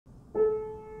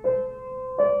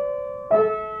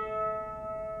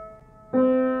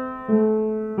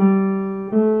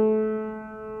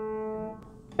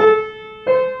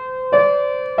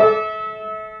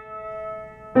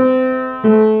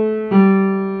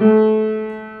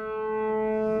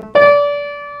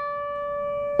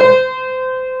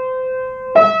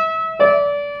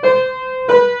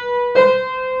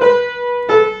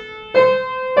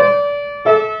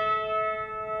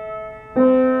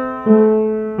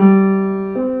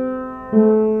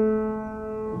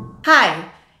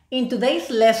In today's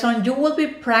lesson, you will be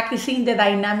practicing the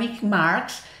dynamic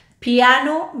marks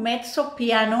piano, mezzo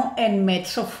piano, and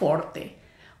mezzo forte.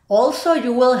 Also,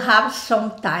 you will have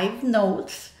some type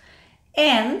notes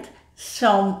and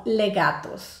some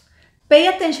legatos. Pay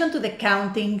attention to the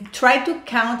counting. Try to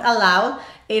count aloud.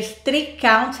 It's 3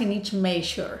 counts in each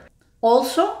measure.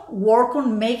 Also, work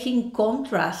on making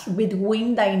contrast with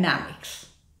wind dynamics.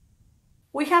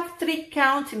 We have 3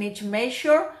 counts in each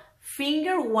measure.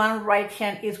 Finger 1 right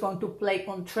hand is going to play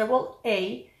on treble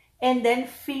A, and then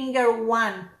finger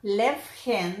 1 left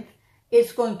hand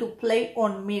is going to play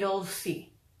on middle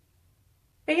C.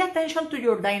 Pay attention to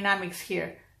your dynamics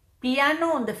here.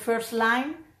 Piano on the first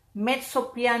line, mezzo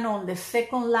piano on the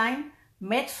second line,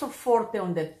 mezzo forte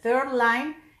on the third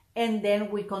line, and then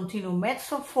we continue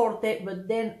mezzo forte, but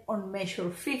then on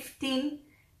measure 15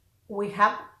 we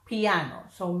have piano.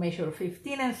 So measure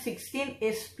 15 and 16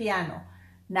 is piano.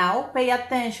 Now pay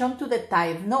attention to the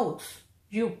type notes.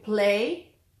 You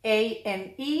play A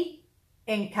and E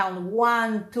and count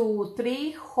 1, 2,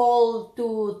 3, hold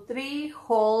 2, 3,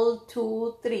 hold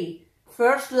 2, 3.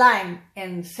 First line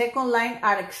and second line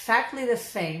are exactly the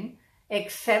same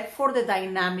except for the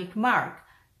dynamic mark.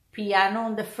 Piano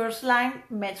on the first line,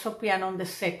 mezzo piano on the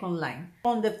second line.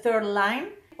 On the third line,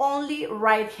 only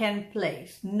right hand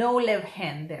plays, no left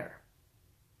hand there.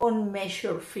 On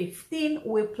measure 15,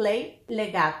 we play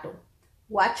legato.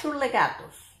 Watch your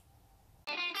legatos.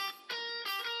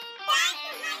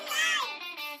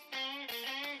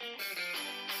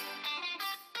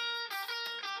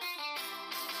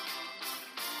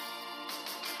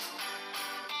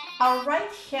 Our right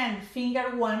hand,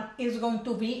 finger 1, is going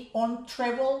to be on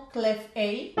treble clef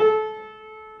A,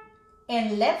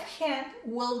 and left hand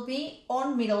will be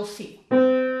on middle C.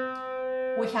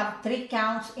 We have 3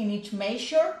 counts in each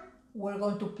measure. We're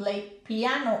going to play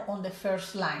piano on the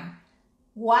first line.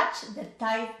 Watch the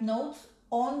type notes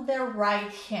on the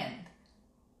right hand.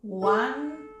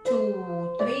 1,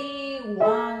 2, 3,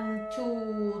 1,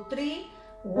 2, 3,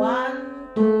 1,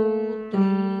 2, 3,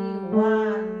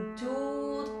 1,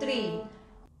 2, 3.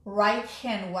 Right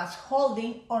hand was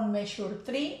holding on measure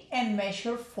 3 and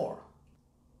measure 4.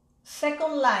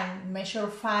 Second line, measure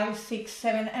 5, 6,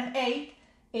 7, and 8.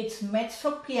 It's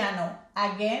mezzo piano.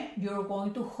 Again, you're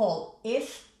going to hold.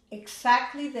 It's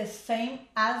exactly the same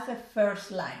as the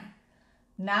first line.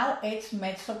 Now it's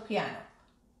mezzo piano.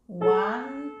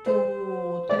 1,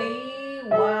 2, 3,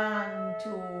 1,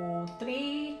 2,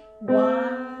 3,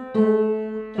 1,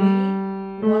 2,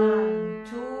 3, 1,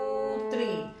 2,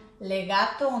 3.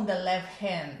 Legato on the left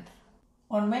hand.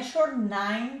 On measure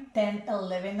 9, 10,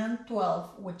 11, and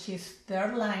 12, which is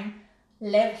third line,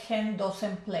 left hand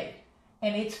doesn't play.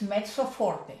 And it's mezzo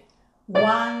forte.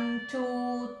 1,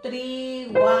 2, 3,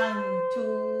 1,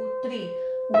 2, 3.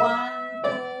 1,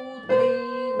 2,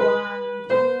 3, 1,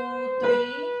 2,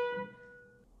 3.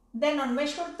 Then on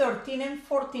measure 13 and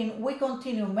 14, we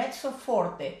continue mezzo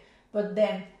forte, but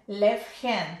then left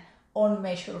hand on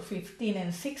measure 15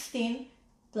 and 16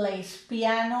 plays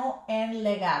piano and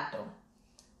legato.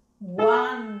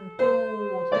 1,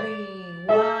 2, 3,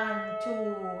 1,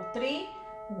 2, 3,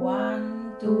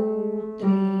 1, 2, 3,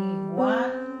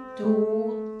 1,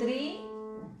 2, 3.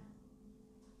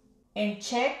 And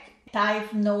check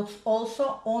type notes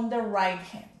also on the right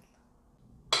hand.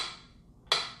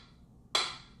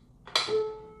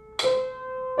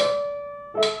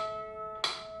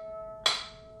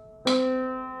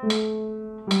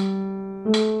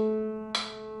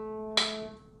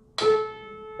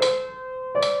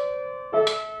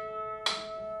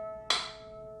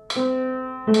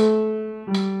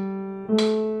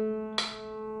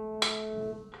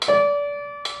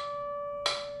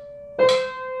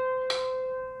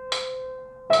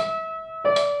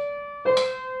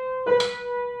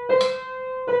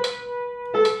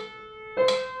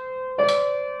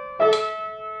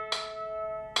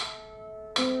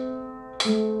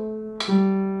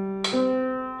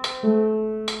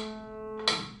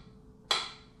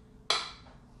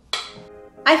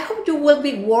 I hope you will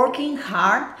be working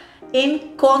hard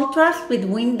in contrast with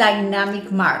wind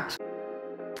dynamic marks.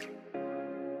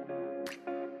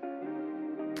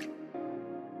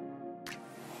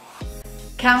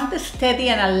 Count steady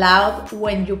and aloud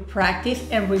when you practice,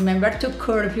 and remember to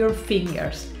curve your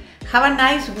fingers. Have a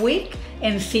nice week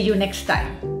and see you next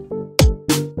time.